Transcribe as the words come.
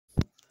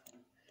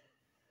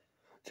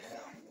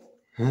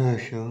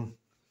Ach jo.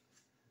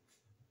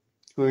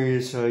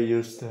 Koji se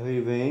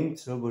justaví ven,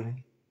 co bude?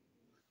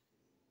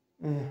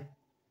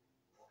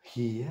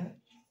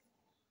 Hier?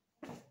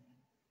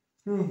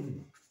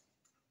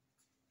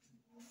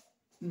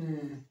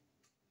 Ne.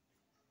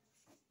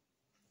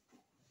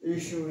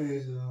 Ich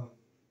will so.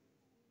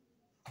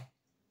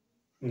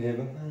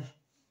 Nebo?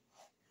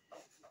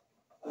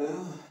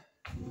 Ja.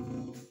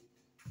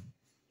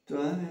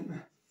 To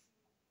nevím.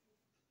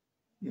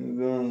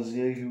 Nebo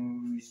zježu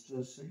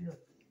místo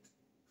sedět.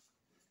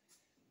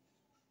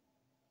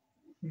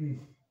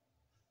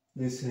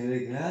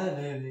 Nesmíli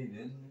kráde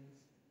lidem.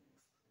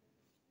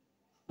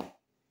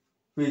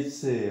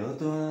 Pizzy, jo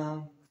to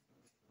mám.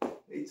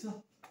 Víš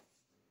co?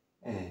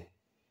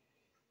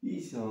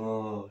 Víš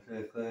co,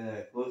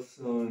 takhle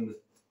posun.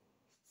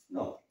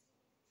 No.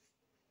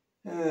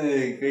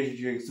 Každý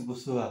člověk se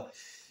posouvá.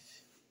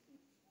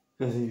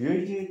 Každý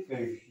životě,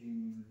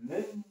 každý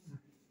den.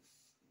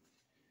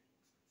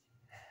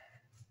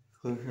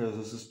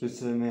 Chodil zase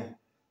speciálně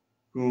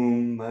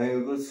mají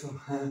co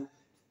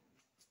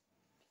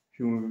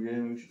že mu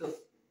věděl už to.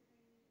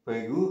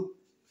 Pegu,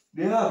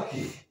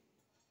 diáky.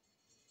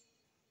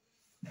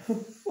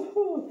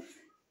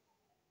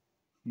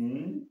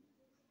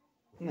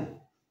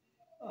 Ne.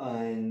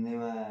 Ale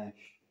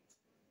nemáš.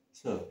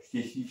 Co,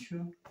 štěstíčko?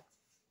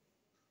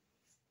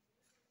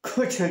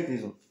 Kočaky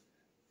jsou.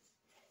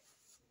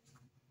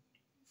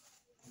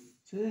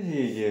 Co se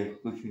děje,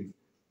 kočky?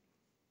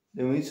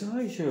 Nebo něco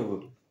hájíš,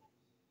 nebo?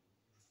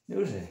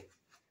 Dobře.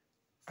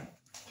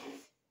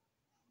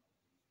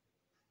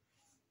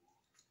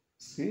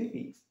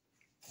 Skvělý.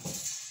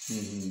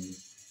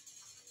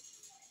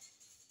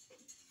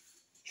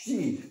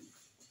 Štív.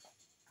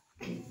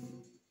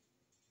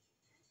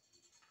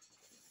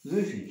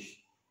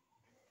 Zrušíš.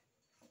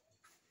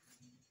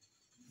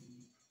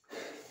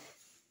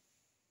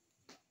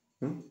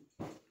 No?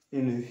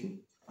 Jen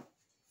zruší?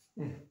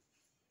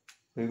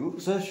 Pegu,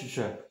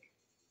 zašičák.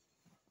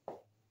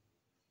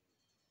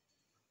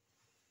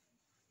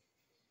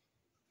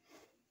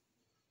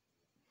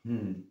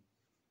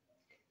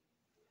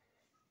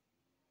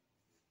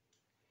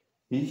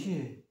 Víš,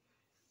 že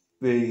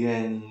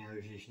veganí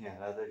můžeš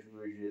nehledat, až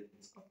budeš jet.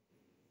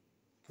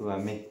 To a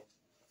my.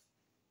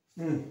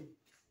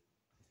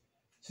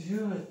 Cože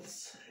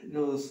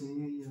no jsem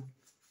neviděl.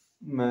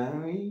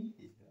 Mám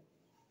jít.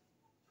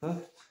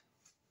 Fakt?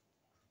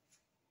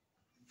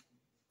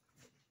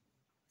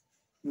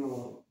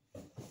 No,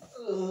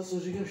 co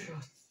říkáš?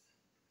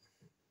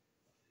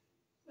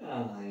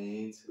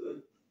 Nic.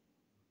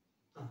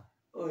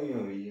 On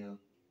jo viděl.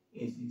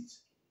 Nic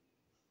víc.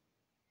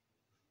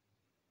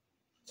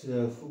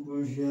 Telefon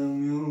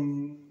používám, jo.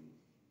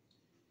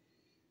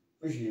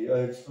 Počkej,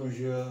 ale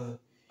používá...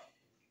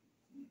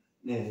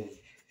 Ne,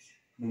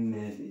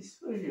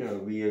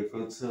 používá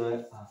jako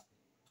celé a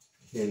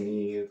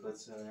chemii jako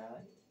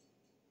celé.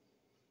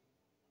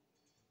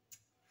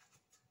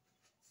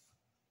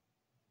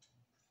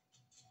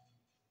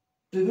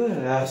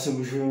 Tebe, já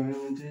jsem už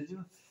jenom teď,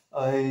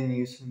 ale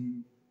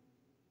nejsem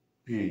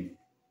žij.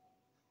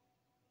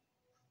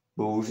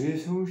 Bouře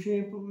jsem už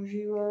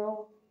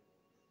nepoužíval.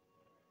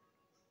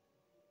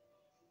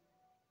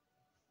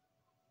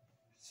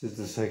 Co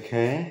to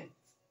také?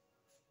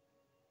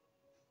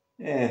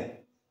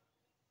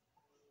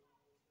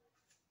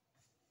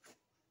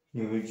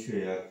 Nevíš,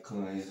 jak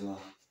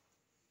lezla.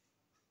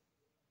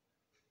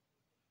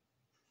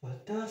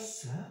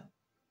 Vatasa?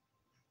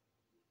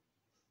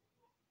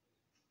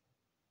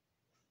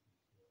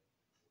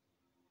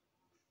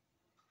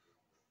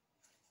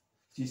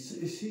 Ty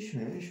jsi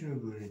šmeš,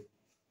 nebude?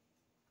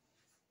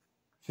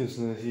 Co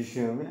jsem si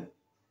šel?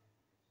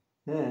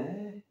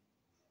 Ne,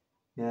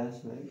 já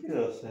jsem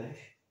neviděl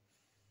seš.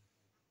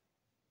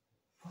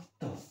 What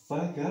the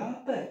fuck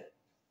happened?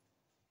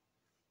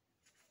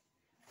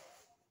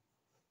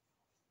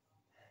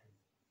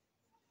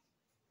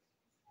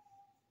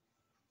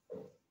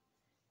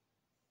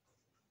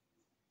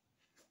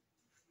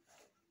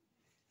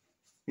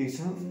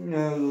 Jsem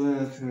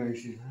měl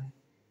člověk,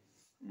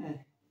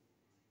 ne?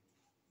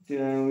 Ty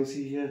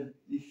musíš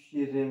ještě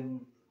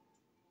jeden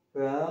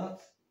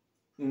prát,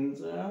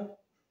 intra,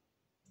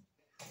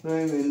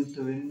 nevím,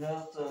 to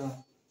vyndat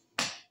a...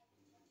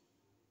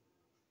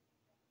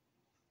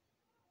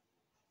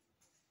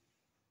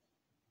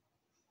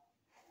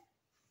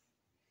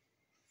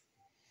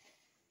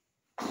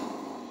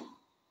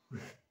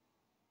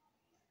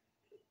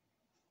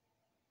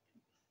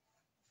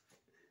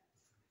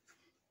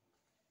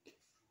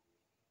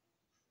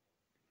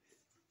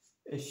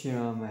 Ještě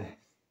máme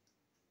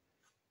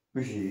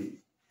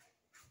vždy,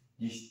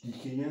 když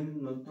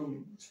jdem na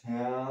tom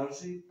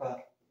třáři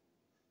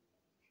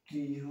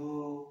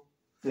partýho,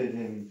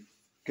 kterým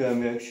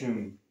kam jak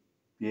všem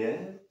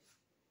je,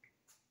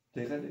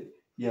 tady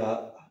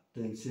já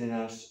ten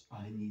scénář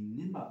ani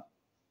nemám.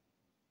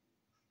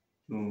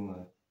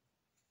 No,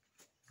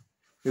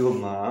 jo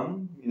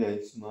mám, jinak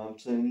mám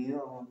celý,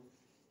 ale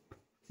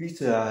víš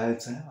co, já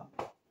hece nemám.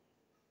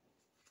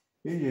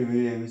 Víš, že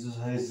vy, co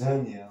se za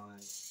mě, ale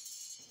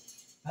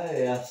A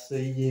já se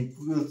jedním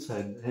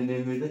producent,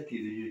 hned mi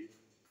taky, že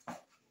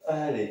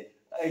ale,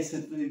 a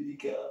se to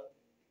říká,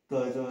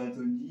 to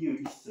díl,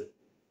 víš co,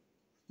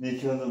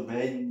 něčeho to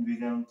bejím,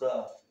 vydám to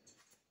a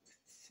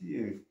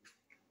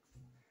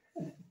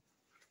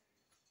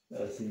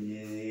já si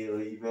mě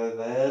líbá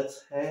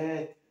věc,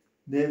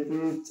 ne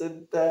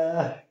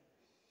producenta.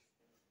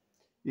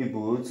 I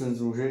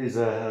producent může i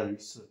zahrát,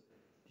 víš co,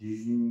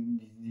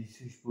 když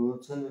jsi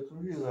producent, tak to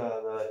může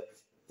zahrát, ale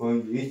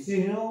oni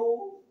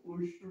stihnou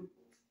už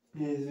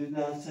je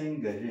zvědná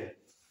cenka, že?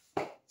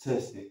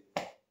 Cesty.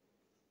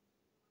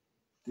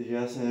 Takže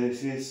já jsem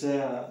řešil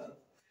se a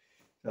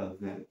tak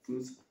ne,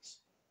 producent.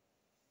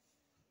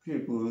 Že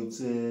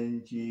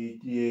producenti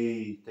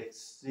dějí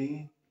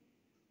texty,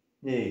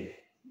 dějí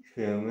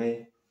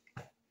filmy,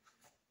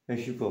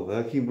 ještě po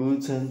velký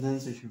producentem,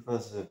 což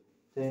ukazuje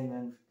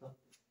entertainment,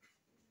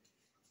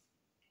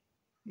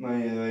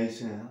 mají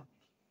vejce, no.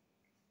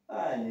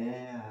 A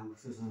ne, já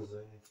už to jsem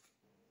zvěděl.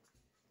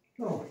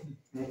 No,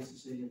 nechci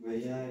se jít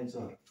vědět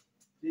něco.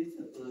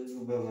 Víte, to je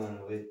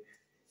Obamanovi,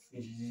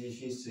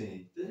 když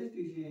si to je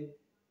takže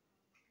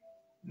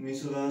my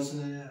se vás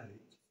nedělali.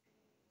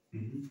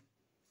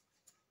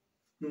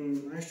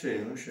 Ještě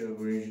jedno, že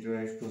budeš to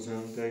až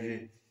poznámka,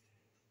 že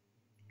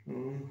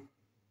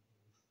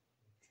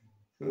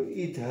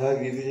i tak,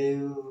 kdyby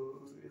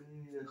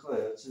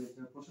takhle, co je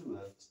to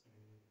potřebovat.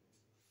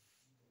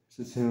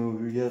 Přece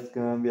můžu dělat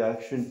kanál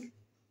action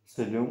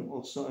 7,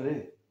 8 a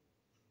 9.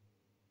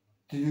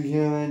 Teď už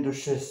jdeme do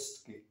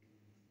 6.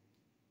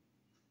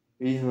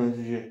 Vidíme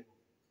si, že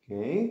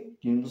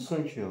tím to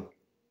skončilo.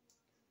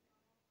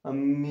 A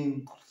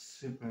my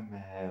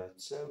potřebujeme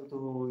celou to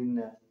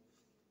vojna.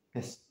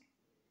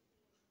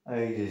 A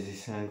jde si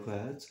se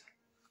nakonec.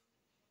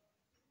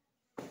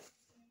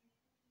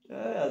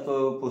 Já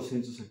to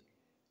poslední, co jsem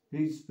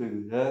říct,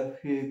 peku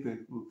dávky,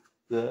 peku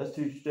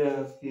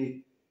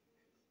zástřičtávky.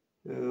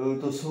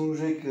 To jsem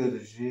řekl,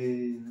 že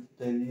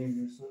tady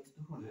nevím, že jsem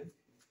to řekl.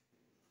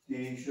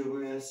 Když to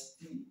bude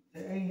asi,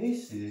 tady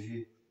nejsi,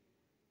 že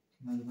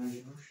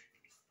nazváš už.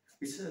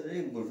 Když se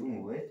tady budu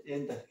mluvit,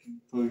 jen taky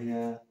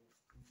požádám.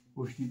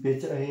 Už ty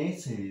 5 ani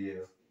nechci,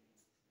 jo.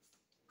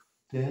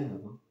 To je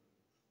no.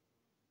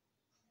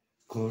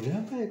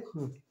 Kolik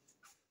jako?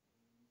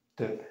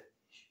 Tebe.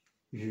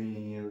 Že mě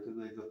měl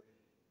takhle jako,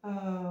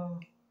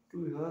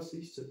 tu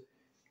hlasíš co?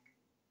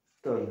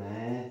 To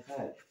ne,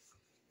 tak.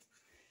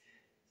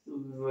 To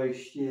bylo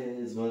ještě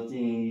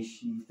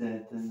zmatenější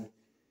ten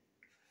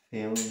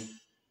film.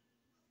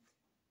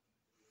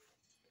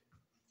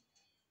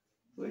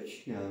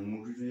 Počkej,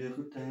 můžu to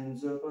jako ten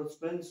západ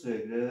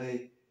Spencer, kde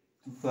dají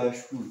tu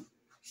fášku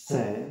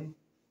sem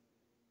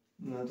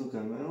na tu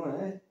kameru,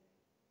 ne?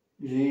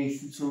 Že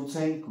jíš tu celou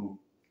cenku.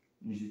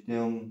 Že ty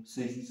jenom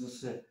slyší, co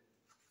se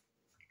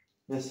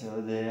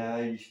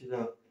nesleduje, když je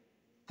tam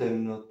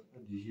temno,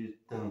 když je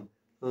tam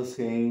to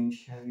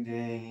schránčka,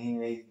 kde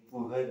jiný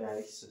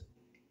pohledáš se.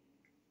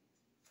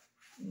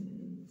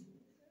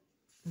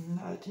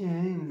 A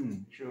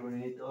tím, že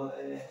to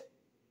je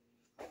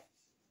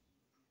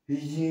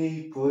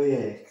jediný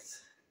projekt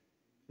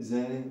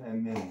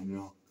ZMM,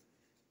 no.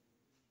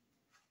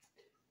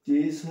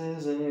 Ty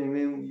se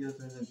ZMM udělat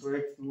ten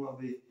projekt,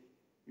 aby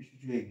ještě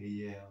člověk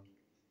viděl,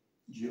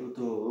 že od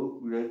toho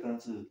roku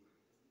 19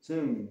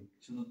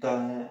 se to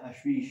táhne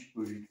až výš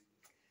boží.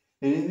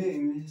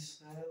 Nevím,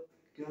 myslel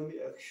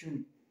Gummy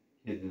Action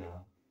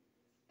 1.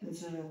 Ten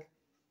se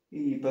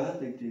i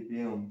pátek, kdyby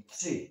jenom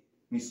 3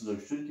 místo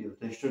do 4.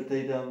 Ten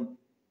 4. tam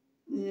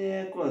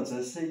nějak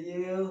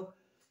zaseděl,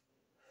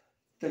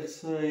 tak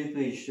se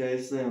jí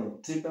 4,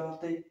 jenom 3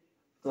 pátek,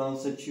 tam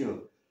se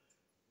čil.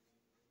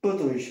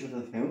 Potom vyšel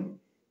ten film,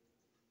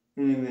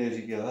 jiný mi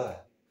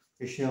říkal,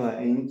 ještě má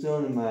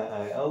intro, nemá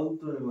aj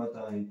auto, nemá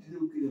tam ani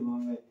titulky,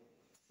 nemáme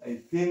aj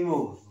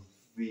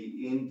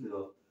filmový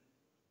intro.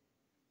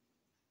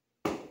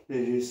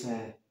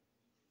 Takže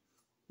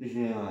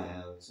nemá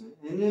helce.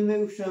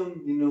 Nevím, už tam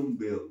jenom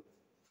byl.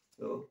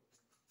 Jo.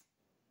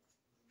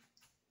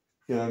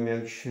 Gummy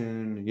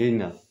Action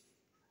 1.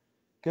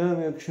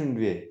 Gummy Action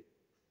 2.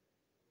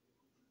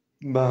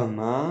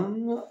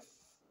 Batman.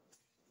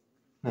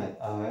 Ne,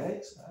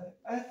 Alex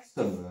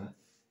to bude.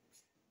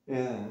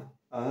 Jo,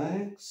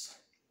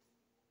 Alex.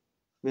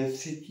 Ve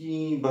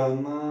 3.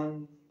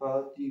 Batman,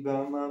 5.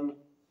 Batman.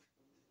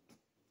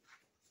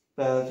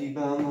 5.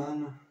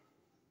 Batman.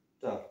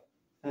 Tak,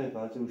 ne,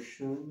 5. už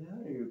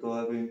ne,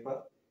 tohle bych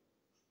pak.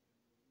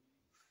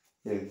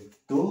 Jak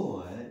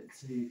tohle,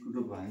 celý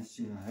kudování s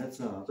tím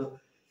herce na to,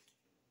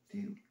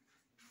 ty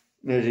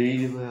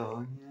neřídíme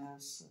hodně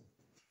se.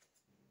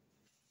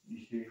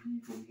 Když je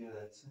kolik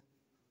herce,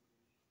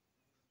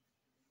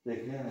 tak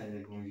já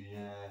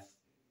může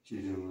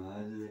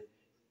čidovat,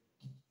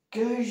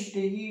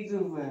 každý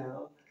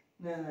duel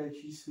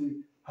nalečí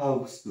svůj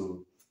house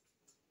tour.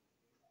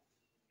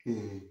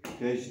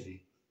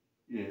 Každý,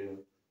 jo.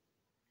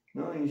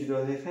 No, jenže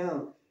tohle je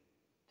film.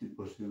 Ty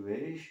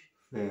potřebuješ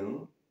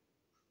film,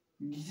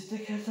 když se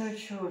tak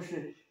natáčelo,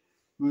 že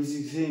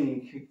musíš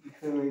zřejmě,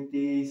 filmy,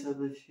 ty se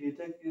točí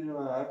taky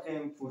na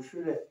nějakém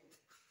všude.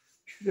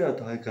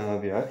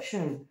 Žádná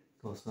reaction,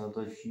 to snad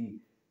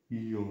další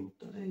jo,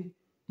 tady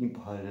tím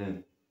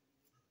pádem.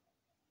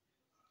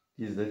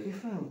 Je taky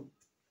film.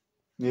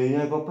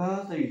 Nie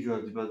popátek, že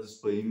ty to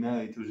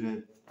spojíme, i to,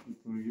 že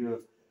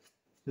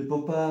to je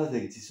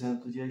popátek, ty se na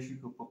to děláš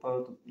jako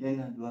popátek,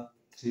 1, 2,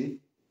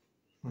 3,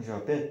 možná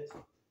 5.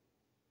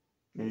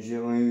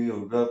 Takže oni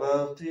jdou 2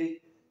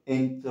 páty,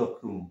 intro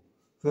k tomu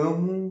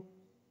filmu,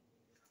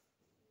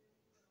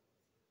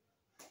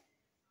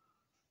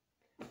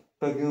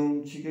 pak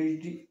jenom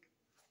čekají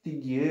ty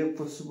díly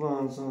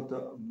posouváme se na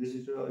to, aby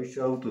si to dal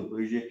ještě auto,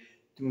 protože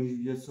ty můžeš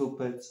dělat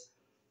soupec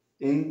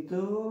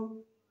intro,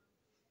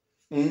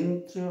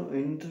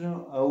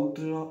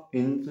 outro,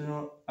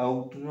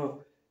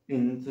 outro.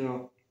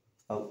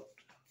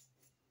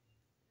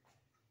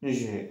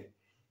 Takže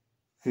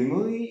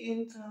filmový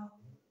intro,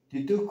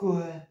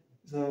 titulkové,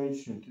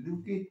 závěrečné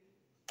titulky,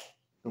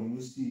 to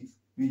musí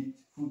být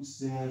furt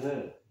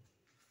stejné.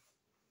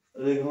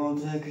 Ale mám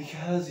to nějakých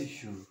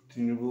házíšů,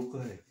 3 nebo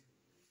 5.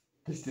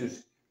 To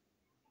 4.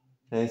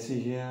 Tady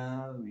si, že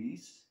já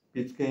víc,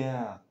 5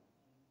 já.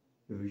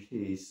 To už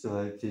je jistě,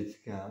 ale 5.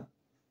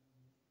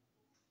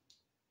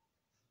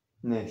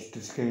 Ne,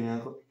 4 je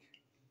nějak.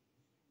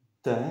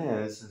 To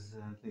je,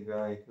 se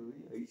týká jako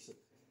víc.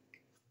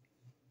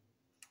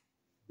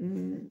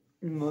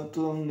 No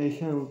to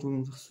nechám o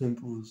tom svém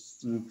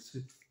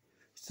postupci.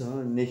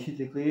 Stále nechyt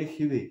takové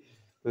chyby.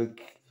 Tak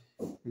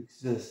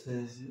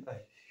zase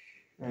až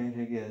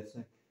tak je,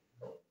 tak.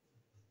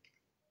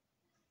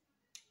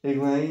 Jak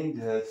mají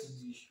dát, co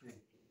zvíš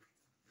vy?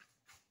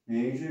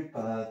 Vím, že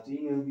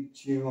pátý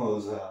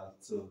neobyčejného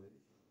zácovi.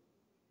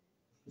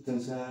 Potom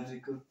jsem já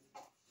řekl,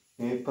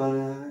 je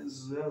pane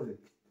zdraví.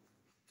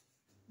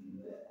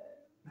 Ne,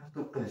 na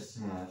to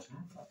pesnář,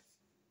 ne?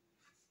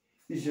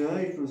 Když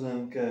máš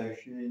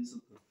poznámkáš, něco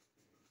to.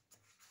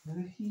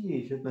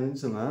 Nechýš, že to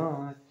něco málo,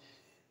 ale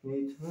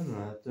není to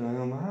ono, to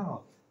jenom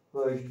málo.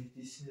 Vážně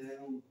ty si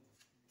jenom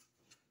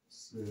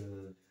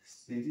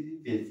z ty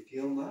 5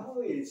 jenom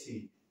málo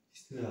věcí. Ty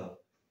jsi to dal.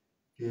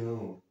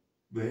 Jo,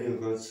 bude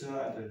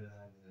docela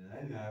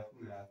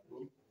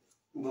nějakou.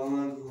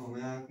 Mám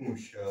nějakou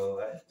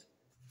šalet.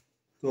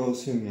 To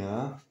jsem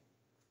já.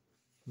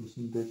 To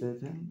jsem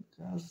ten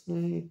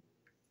krásný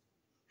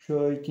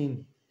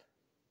šaletin.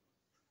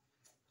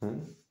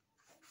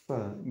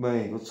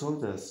 Bude docela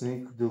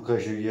krásný,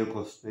 dokáže vidět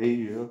cosplay,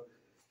 že jo?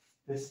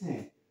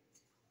 Přesně.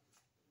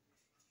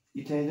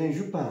 I tady ten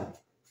župan.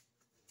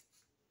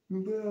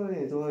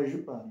 Je tohle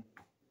župan.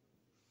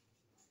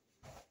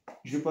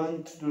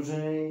 Župan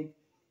tvořený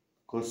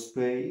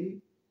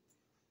cosplay,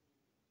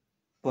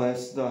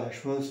 pojď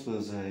dáš moc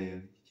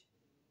pozají.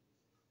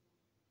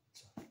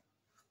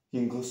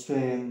 Tím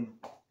cosplayem.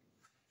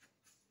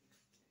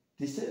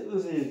 Ty se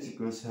rozjedí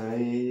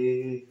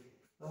cosplay.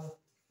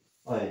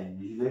 Ale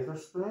když jde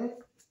cosplay,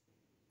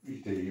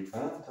 když jde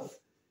župan, to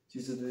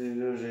ti se tady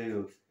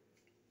dořejou.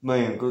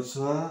 Mají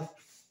cosplay,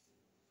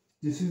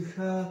 ty jsou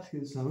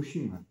chátky s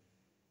naušima.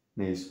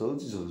 Nejsou,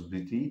 ty jsou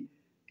zbytý.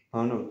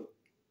 Ano.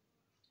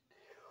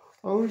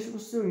 A už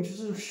prostě oni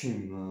se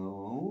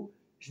všimnou,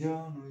 že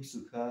ano,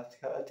 jsou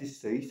chátka a ty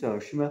stojíš s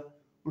dalšíma,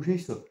 už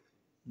nejsou.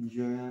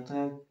 Že já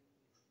tak...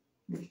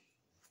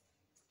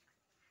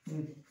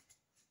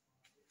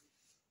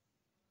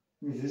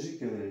 Mě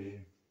říkali,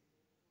 že...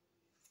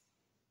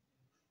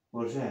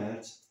 Pořád,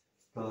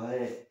 tohle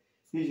je...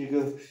 Víš,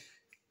 jako...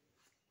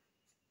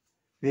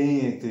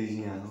 Vím, jak to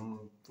jiná,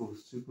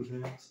 prostě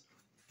pořád.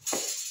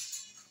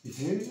 Když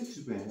nevíte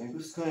třeba, jako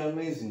skvělé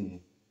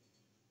amazing.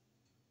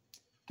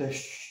 To je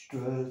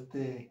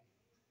 4.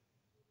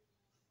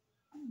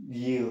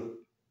 díl.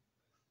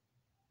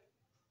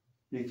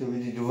 Jak to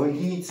vidí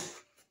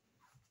dvojnic.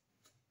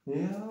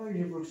 Jo,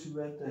 že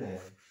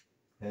potřebujete.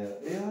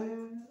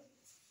 Jo.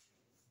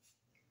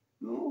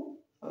 No,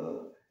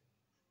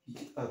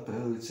 a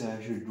pravce,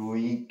 že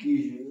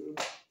dvojníky, že jo.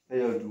 A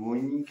já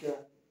dvojníka.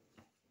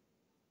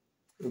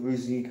 Aby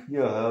z nich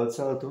měl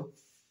helce a to.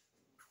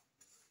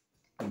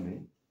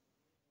 Ne.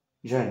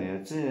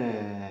 Žádné, to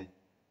je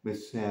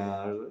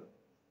besňáře.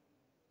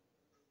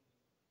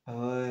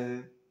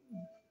 Ale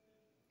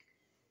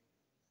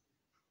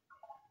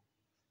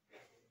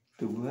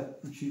to bude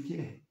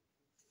určitě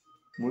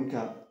můj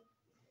káp.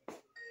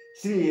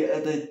 Si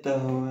a teď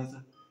tohle to.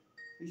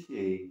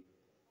 Počkej.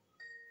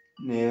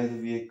 Ne, to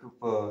by jako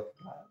pak.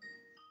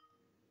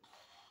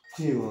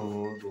 Ty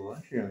mám to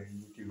až, já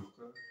jsem ti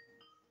ukázal.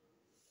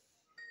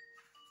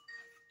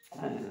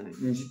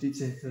 Jenže teď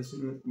se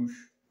už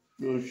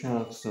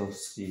došel v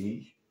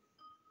sostích.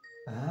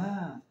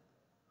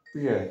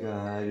 Počkej,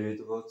 je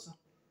to bylo co?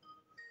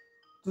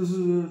 To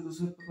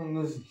se potom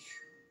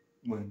dozvíš.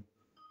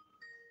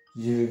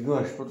 Že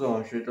až potom,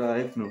 až je to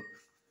hypnu.